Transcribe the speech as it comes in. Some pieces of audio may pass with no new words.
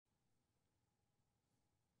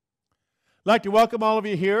I'd like to welcome all of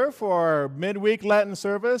you here for our midweek Lenten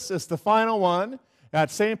service. It's the final one at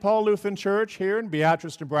St. Paul Lutheran Church here in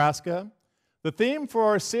Beatrice, Nebraska. The theme for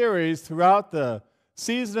our series throughout the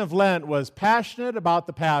season of Lent was Passionate About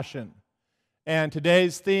the Passion. And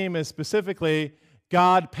today's theme is specifically,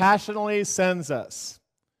 God passionately sends us.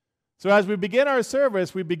 So as we begin our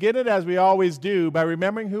service, we begin it as we always do by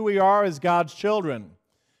remembering who we are as God's children.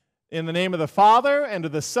 In the name of the Father, and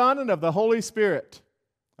of the Son, and of the Holy Spirit.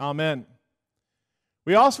 Amen.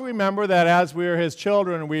 We also remember that as we are His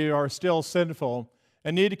children, we are still sinful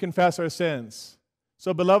and need to confess our sins.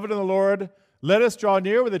 So, beloved in the Lord, let us draw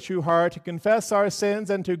near with a true heart to confess our sins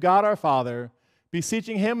unto God our Father,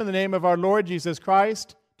 beseeching Him in the name of our Lord Jesus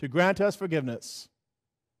Christ to grant us forgiveness.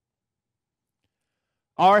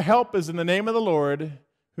 Our help is in the name of the Lord,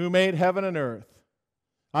 who made heaven and earth.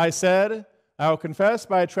 I said, I will confess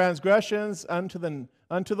my transgressions unto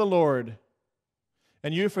the Lord,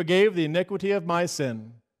 and you forgave the iniquity of my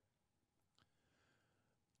sin.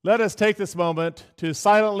 Let us take this moment to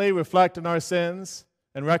silently reflect on our sins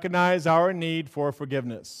and recognize our need for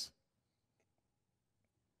forgiveness.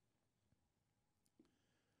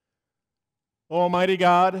 Almighty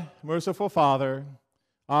God, merciful Father,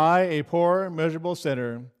 I, a poor, miserable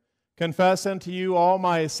sinner, confess unto you all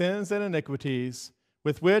my sins and iniquities,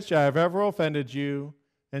 with which I have ever offended you,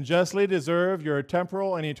 and justly deserve your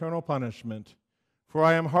temporal and eternal punishment. For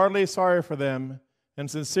I am heartily sorry for them, and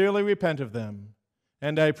sincerely repent of them.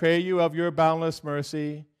 And I pray you of your boundless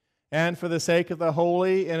mercy, and for the sake of the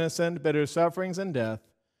holy, innocent, bitter sufferings and death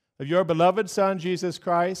of your beloved Son, Jesus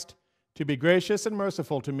Christ, to be gracious and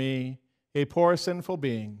merciful to me, a poor sinful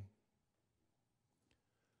being.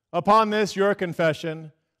 Upon this, your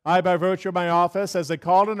confession, I, by virtue of my office as a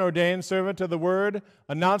called and ordained servant of the Word,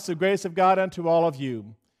 announce the grace of God unto all of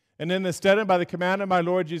you. And in the stead and by the command of my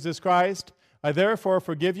Lord Jesus Christ, I therefore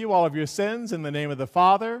forgive you all of your sins in the name of the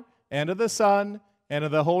Father, and of the Son, and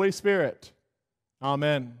of the Holy Spirit.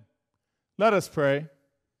 Amen. Let us pray.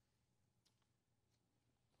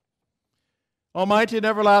 Almighty and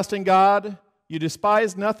everlasting God, you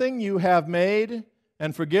despise nothing you have made,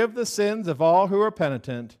 and forgive the sins of all who are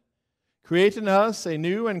penitent. Create in us a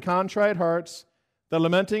new and contrite hearts, that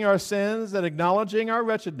lamenting our sins and acknowledging our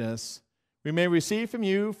wretchedness, we may receive from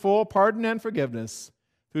you full pardon and forgiveness,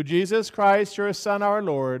 through Jesus Christ, your Son, our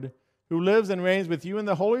Lord, who lives and reigns with you in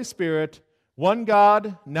the Holy Spirit, one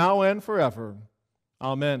God, now and forever.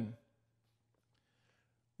 Amen.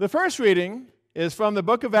 The first reading is from the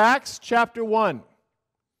book of Acts, chapter 1.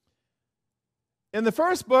 In the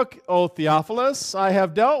first book, O Theophilus, I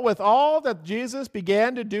have dealt with all that Jesus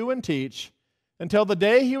began to do and teach until the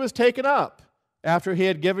day he was taken up, after he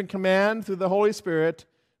had given command through the Holy Spirit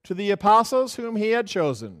to the apostles whom he had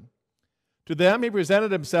chosen. To them he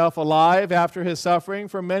presented himself alive after his suffering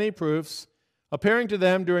from many proofs, appearing to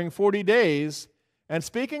them during 40 days, and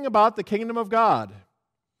speaking about the kingdom of God.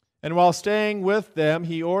 And while staying with them,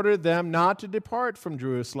 he ordered them not to depart from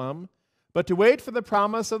Jerusalem, but to wait for the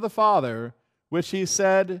promise of the Father, which he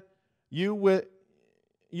said, You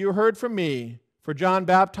heard from me, for John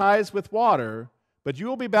baptized with water, but you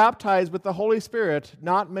will be baptized with the Holy Spirit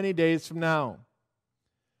not many days from now.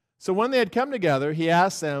 So when they had come together, he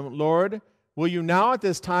asked them, Lord, will you now at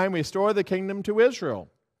this time restore the kingdom to Israel?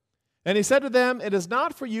 And he said to them, It is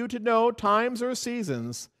not for you to know times or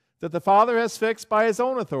seasons that the Father has fixed by his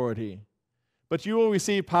own authority, but you will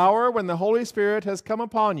receive power when the Holy Spirit has come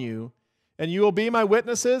upon you, and you will be my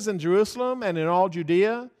witnesses in Jerusalem and in all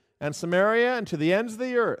Judea and Samaria and to the ends of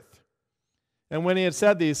the earth. And when he had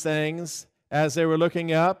said these things, as they were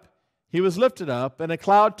looking up, he was lifted up, and a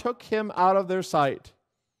cloud took him out of their sight.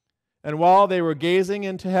 And while they were gazing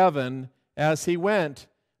into heaven as he went,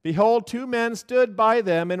 behold, two men stood by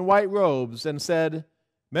them in white robes and said,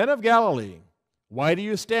 Men of Galilee, why do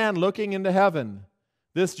you stand looking into heaven?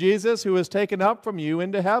 This Jesus who is taken up from you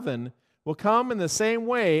into heaven will come in the same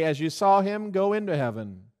way as you saw him go into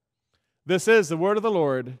heaven. This is the word of the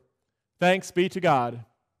Lord. Thanks be to God.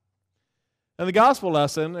 And the gospel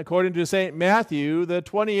lesson, according to St. Matthew, the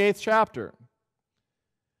 28th chapter.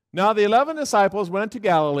 Now the 11 disciples went to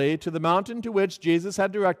Galilee, to the mountain to which Jesus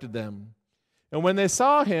had directed them. And when they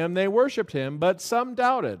saw him, they worshipped him, but some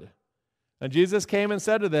doubted. And Jesus came and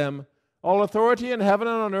said to them, All authority in heaven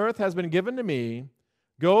and on earth has been given to me.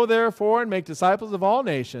 Go therefore and make disciples of all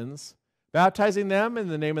nations, baptizing them in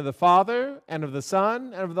the name of the Father, and of the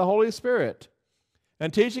Son, and of the Holy Spirit,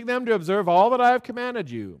 and teaching them to observe all that I have commanded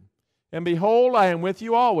you. And behold, I am with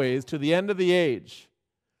you always to the end of the age.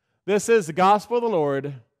 This is the gospel of the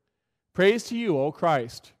Lord. Praise to you, O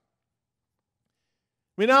Christ.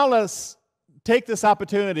 Let's take this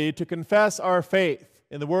opportunity to confess our faith.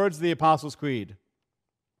 in the words of the Apostles' Creed.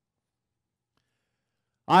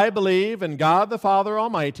 I believe in God the Father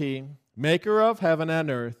Almighty, maker of heaven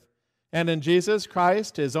and earth, and in Jesus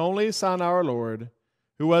Christ, his only Son, our Lord,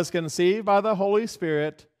 who was conceived by the Holy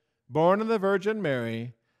Spirit, born of the Virgin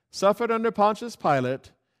Mary, suffered under Pontius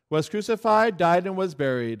Pilate, was crucified, died, and was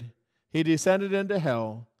buried. He descended into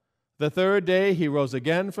hell. The third day he rose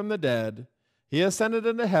again from the dead. He ascended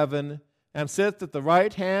into heaven and sits at the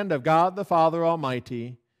right hand of God the Father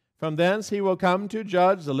Almighty. From thence he will come to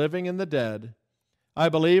judge the living and the dead. I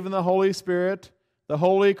believe in the Holy Spirit, the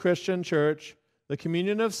holy Christian church, the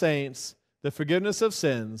communion of saints, the forgiveness of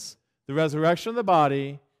sins, the resurrection of the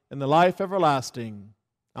body, and the life everlasting.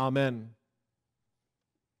 Amen.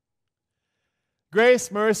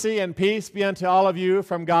 Grace, mercy, and peace be unto all of you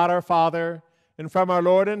from God our Father and from our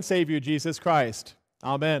Lord and Savior Jesus Christ.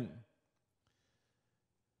 Amen.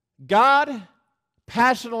 God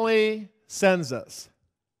passionately sends us.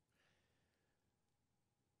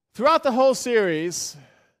 Throughout the whole series,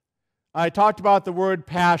 I talked about the word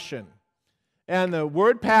passion. And the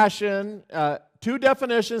word passion, two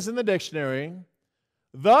definitions in the dictionary.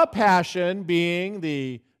 The passion being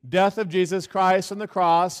the death of Jesus Christ on the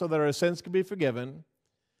cross so that our sins could be forgiven.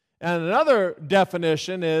 And another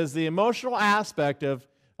definition is the emotional aspect of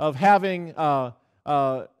having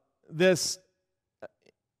this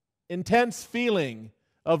intense feeling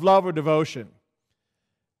of love or devotion.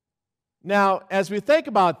 Now, as we think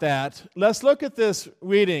about that, let's look at this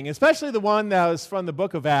reading, especially the one that was from the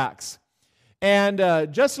book of Acts. And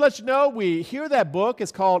just to let you know, we hear that book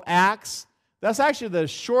is called Acts. That's actually the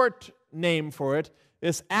short name for it.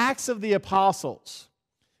 It's Acts of the Apostles.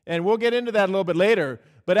 And we'll get into that a little bit later.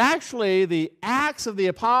 But actually, the Acts of the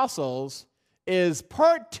Apostles is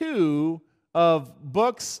part 2 of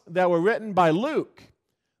books that were written by Luke.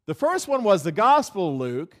 The first one was the Gospel of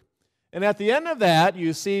Luke. And at the end of that,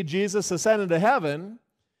 you see Jesus ascended to heaven.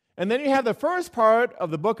 And then you have the first part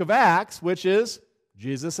of the book of Acts, which is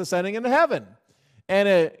Jesus ascending into heaven. And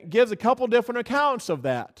it gives a couple different accounts of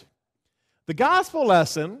that. The gospel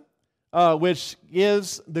lesson, which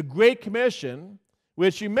gives the Great Commission,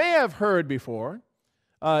 which you may have heard before,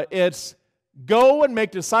 it's go and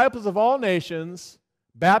make disciples of all nations,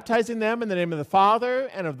 baptizing them in the name of the Father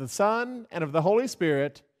and of the Son and of the Holy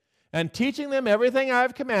Spirit, and teaching them everything I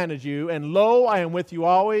have commanded you, and lo, I am with you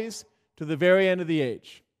always to the very end of the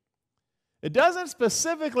age. It doesn't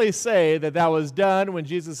specifically say that that was done when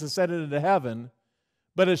Jesus ascended into heaven,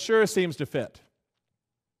 but it sure seems to fit.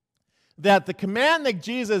 That the command that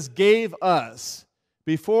Jesus gave us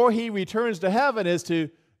before he returns to heaven is to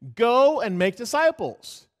go and make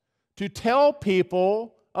disciples, to tell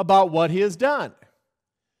people about what he has done.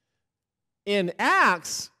 In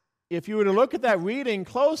Acts, if you were to look at that reading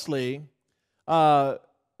closely,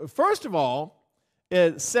 first of all,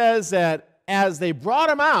 it says that as they brought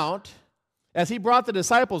him out, as he brought the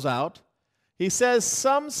disciples out, he says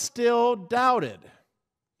some still doubted.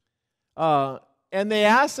 And they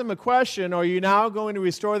asked him a question, are you now going to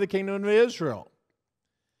restore the kingdom of Israel?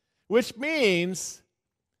 Which means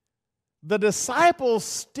the disciples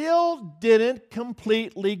still didn't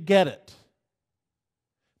completely get it.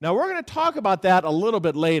 Now, we're going to talk about that a little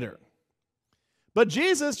bit later. But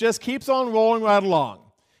Jesus just keeps on rolling right along.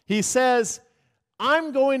 He says,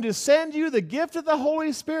 I'm going to send you the gift of the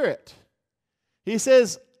Holy Spirit. He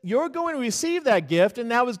says, you're going to receive that gift,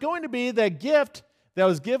 and that was going to be that gift that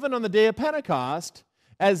was given on the day of Pentecost,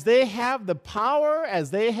 as they have the power, as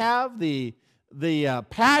they have the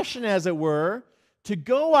passion, as it were, to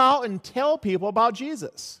go out and tell people about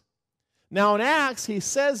Jesus. Now, in Acts, he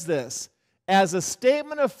says this as a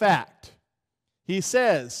statement of fact. He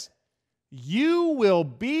says, you will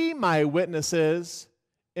be my witnesses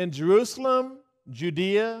in Jerusalem,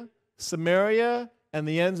 Judea, Samaria, and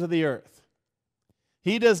the ends of the earth.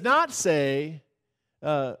 He does not say,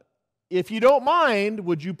 if you don't mind,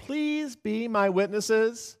 would you please be my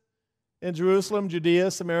witnesses in Jerusalem,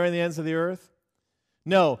 Judea, Samaria, and the ends of the earth?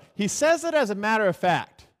 No, he says it as a matter of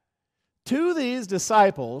fact. To these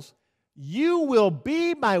disciples, you will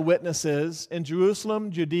be my witnesses in Jerusalem,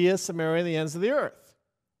 Judea, Samaria, and the ends of the earth.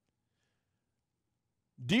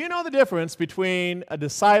 Do you know the difference between a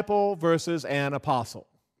disciple versus an apostle?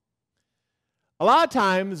 A lot of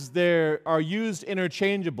times they are used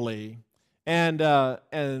interchangeably,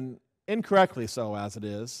 and incorrectly so as it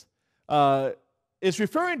is. It's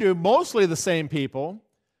referring to mostly the same people.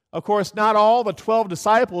 Of course, not all the 12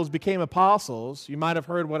 disciples became apostles. You might have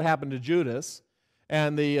heard what happened to Judas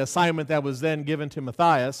and the assignment that was then given to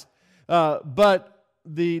Matthias. But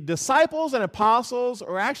the disciples and apostles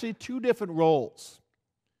are actually two different roles.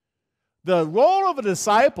 The role of a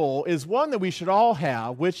disciple is one that we should all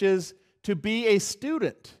have, which is to be a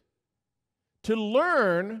student, to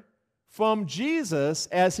learn from Jesus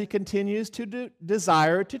as he continues to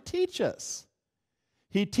desire to teach us.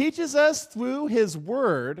 He teaches us through his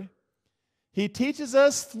word. He teaches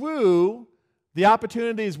us through the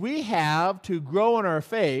opportunities we have to grow in our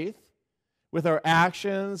faith with our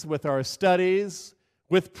actions, with our studies,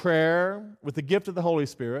 with prayer, with the gift of the Holy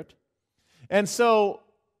Spirit. And so,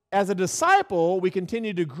 as a disciple, we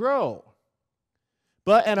continue to grow.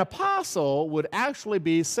 But an apostle would actually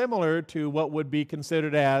be similar to what would be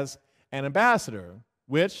considered as an ambassador,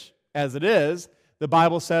 which, as it is, the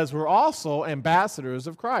Bible says we're also ambassadors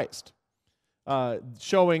of Christ,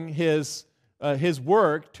 showing his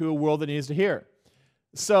work to a world that needs to hear.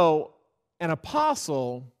 So, an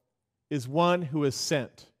apostle is one who is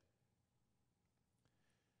sent.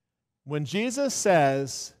 When Jesus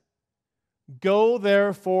says, "Go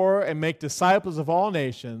therefore and make disciples of all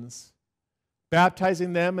nations,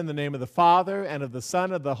 baptizing them in the name of the Father and of the Son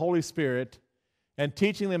and of the Holy Spirit, and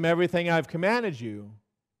teaching them everything I've commanded you,"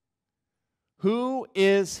 who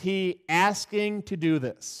is he asking to do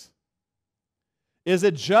this? Is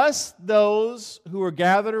it just those who were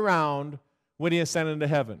gathered around when he ascended into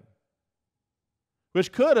heaven?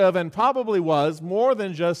 Which could have and probably was more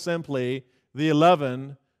than just simply the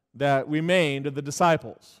 11 that remained of the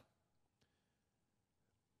disciples.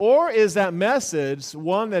 Or is that message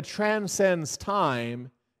one that transcends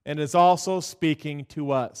time and is also speaking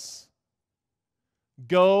to us?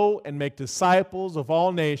 Go and make disciples of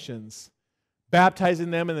all nations,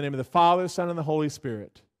 baptizing them in the name of the Father, Son, and the Holy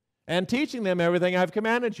Spirit, and teaching them everything I've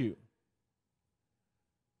commanded you.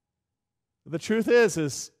 The truth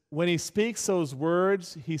is when he speaks those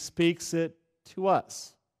words, he speaks it to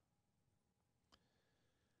us.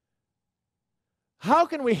 How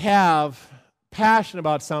can we have passion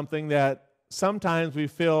about something that sometimes we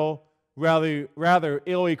feel rather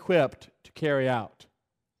ill-equipped to carry out?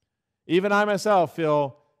 Even I myself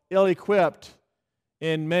feel ill-equipped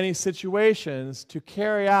in many situations to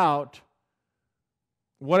carry out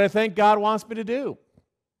what I think God wants me to do.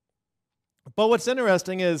 But what's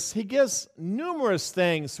interesting is he gives numerous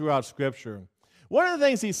things throughout Scripture. One of the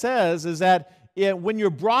things he says is that when you're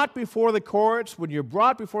brought before the courts, when you're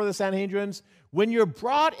brought before the Sanhedrins, when you're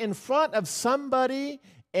brought in front of somebody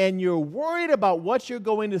and you're worried about what you're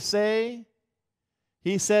going to say,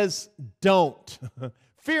 he says, don't.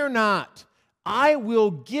 Fear not. I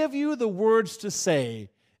will give you the words to say,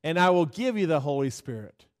 and I will give you the Holy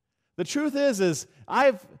Spirit. The truth is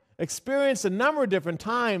I've experienced a number of different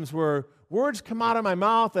times where words come out of my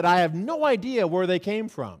mouth that I have no idea where they came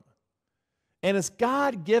from. And it's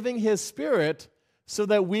God giving his Spirit so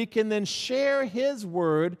that we can then share his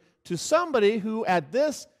word to somebody who at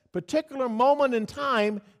this particular moment in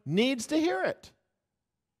time needs to hear it.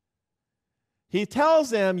 He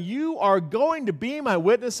tells them, you are going to be my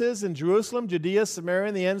witnesses in Jerusalem, Judea, Samaria,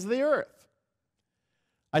 and the ends of the earth.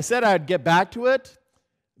 I said I'd get back to it.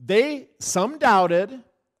 Some doubted,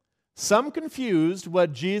 some confused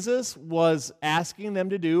what Jesus was asking them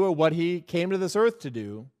to do or what he came to this earth to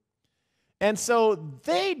do. And so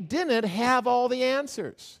they didn't have all the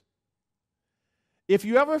answers. If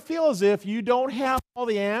you ever feel as if you don't have all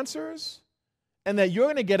the answers and that you're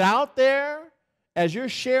going to get out there as you're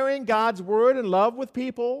sharing God's word and love with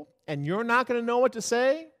people and you're not going to know what to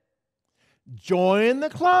say, join the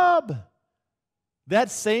club. That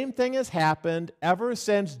same thing has happened ever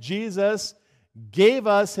since Jesus gave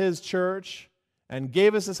us his church and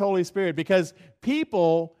gave us his Holy Spirit, because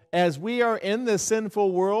people, as we are in this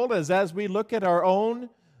sinful world, as we look at our own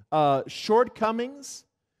shortcomings,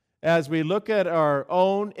 as we look at our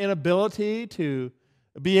own inability to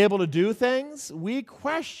be able to do things, we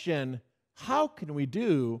question, how can we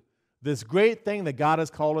do this great thing that God has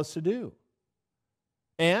called us to do?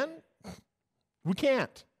 And we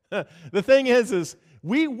can't. The thing is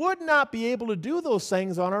we would not be able to do those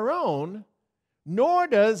things on our own, nor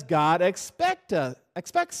does God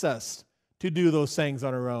expects us to do those things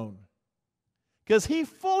on our own. Because he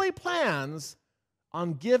fully plans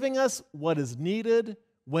on giving us what is needed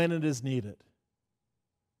when it is needed.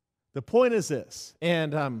 The point is this,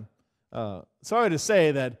 and I'm sorry to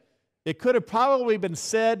say that it could have probably been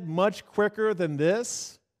said much quicker than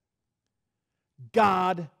this.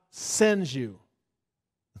 God sends you.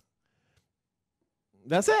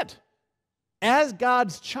 That's it. As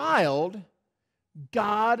God's child,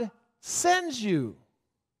 God sends you.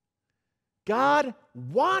 God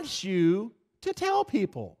wants you to tell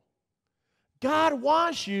people. God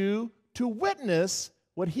wants you to witness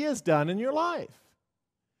what he has done in your life.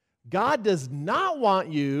 God does not want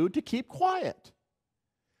you to keep quiet.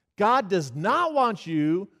 God does not want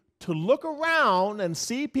you to look around and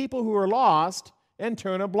see people who are lost and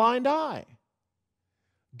turn a blind eye.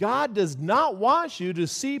 God does not want you to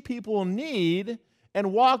see people in need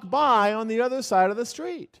and walk by on the other side of the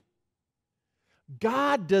street.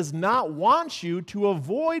 God does not want you to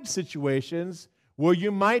avoid situations where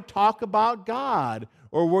you might talk about God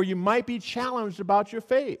or where you might be challenged about your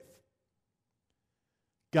faith.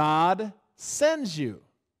 God sends you.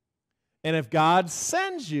 And if God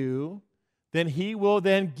sends you, then He will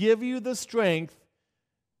then give you the strength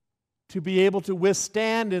to be able to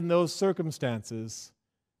withstand in those circumstances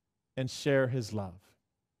and share His love.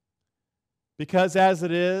 Because as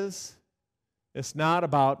it is, it's not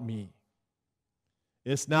about me.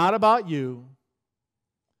 It's not about you.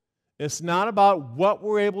 It's not about what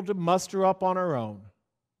we're able to muster up on our own.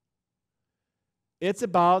 It's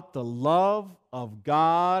about the love of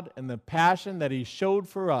God and the passion that He showed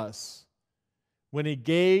for us when He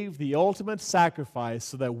gave the ultimate sacrifice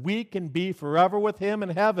so that we can be forever with Him in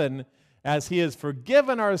heaven as He has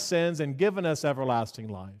forgiven our sins and given us everlasting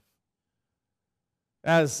life.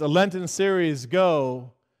 As the Lenten series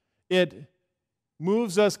go, it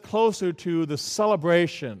moves us closer to the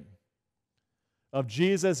celebration of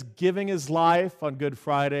Jesus giving His life on Good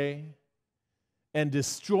Friday and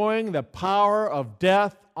destroying the power of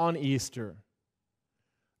death on Easter.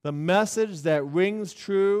 The message that rings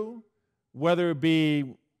true, whether it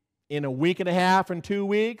be in a week and a half and 2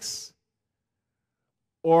 weeks,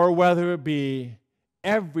 or whether it be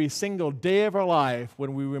every single day of our life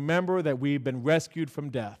when we remember that we've been rescued from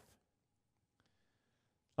death.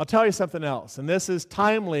 I'll tell you something else, and this is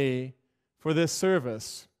timely for this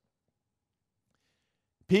service.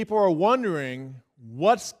 People are wondering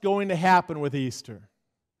what's going to happen with Easter.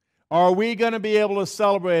 Are we going to be able to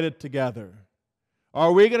celebrate it together?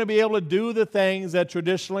 Are we going to be able to do the things that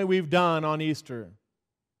traditionally we've done on Easter?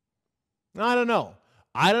 I don't know.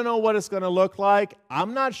 I don't know what it's going to look like.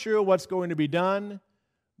 I'm not sure what's going to be done,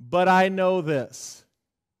 but I know this.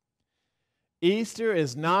 Easter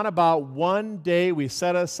is not about one day we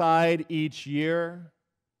set aside each year,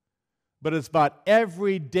 but it's about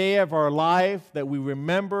every day of our life that we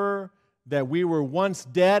remember that we were once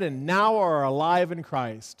dead and now are alive in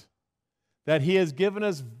Christ, that He has given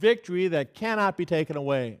us victory that cannot be taken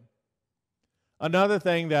away. Another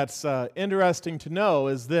thing that's interesting to know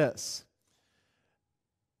is this.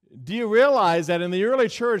 Do you realize that in the early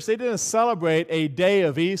church, they didn't celebrate a day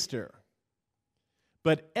of Easter?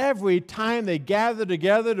 But every time they gathered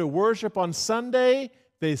together to worship on Sunday,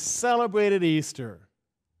 they celebrated Easter.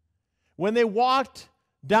 When they walked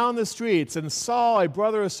down the streets and saw a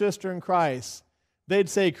brother or sister in Christ, they'd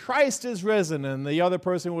say, "Christ is risen," and the other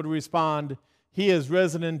person would respond, "He is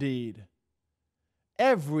risen indeed."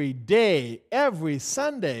 Every day, every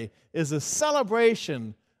Sunday is a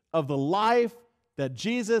celebration of the life that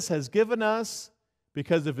Jesus has given us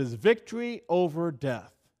because of His victory over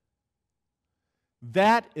death.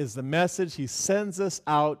 That is the message He sends us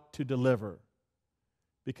out to deliver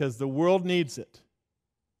because the world needs it.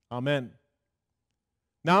 Amen.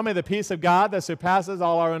 Now may the peace of God that surpasses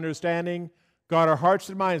all our understanding guard our hearts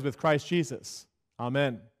and minds with Christ Jesus.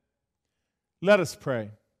 Amen. Let us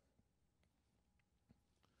pray.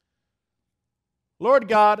 Lord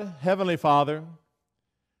God, Heavenly Father,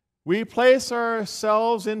 we place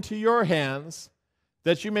ourselves into Your hands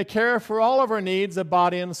that You may care for all of our needs of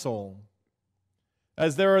body and soul.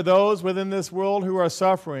 As there are those within this world who are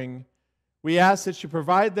suffering, we ask that You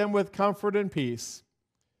provide them with comfort and peace.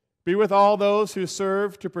 Be with all those who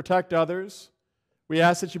serve to protect others. We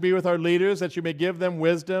ask that You be with our leaders, that You may give them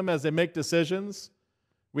wisdom as they make decisions.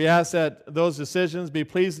 We ask that those decisions be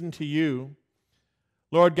pleasing to You.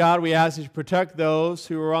 Lord God, we ask that You protect those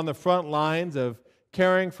who are on the front lines of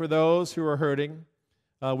caring for those who are hurting.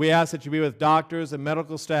 We ask that You be with doctors and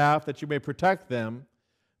medical staff, that You may protect them,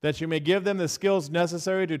 that You may give them the skills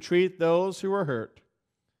necessary to treat those who are hurt.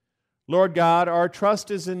 Lord God, our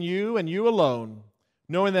trust is in You and You alone,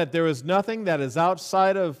 knowing that there is nothing that is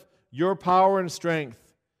outside of Your power and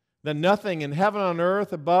strength, that nothing in heaven, on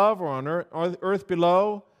earth above, or on earth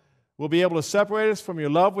below will be able to separate us from Your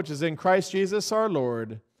love, which is in Christ Jesus our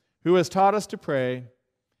Lord, who has taught us to pray,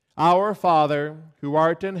 "Our Father, who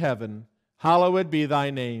art in heaven, hallowed be Thy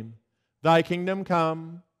name. Thy kingdom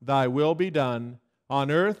come, Thy will be done, on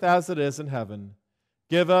earth as it is in heaven.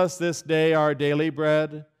 Give us this day our daily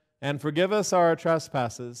bread, and forgive us our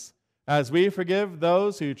trespasses, as we forgive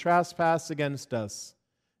those who trespass against us.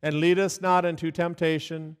 And lead us not into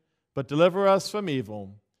temptation, but deliver us from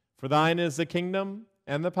evil. For Thine is the kingdom,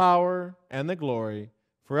 and the power, and the glory,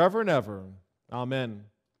 forever and ever. Amen.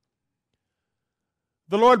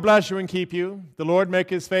 The Lord bless you and keep you. The Lord make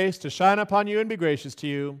his face to shine upon you and be gracious to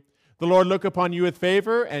you. The Lord look upon you with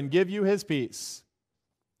favor and give you his peace.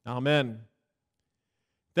 Amen.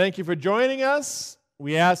 Thank you for joining us.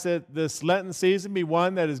 We ask that this Lenten season be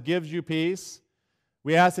one that gives you peace.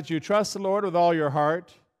 We ask that you trust the Lord with all your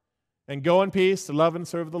heart and go in peace to love and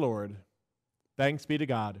serve the Lord. Thanks be to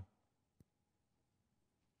God.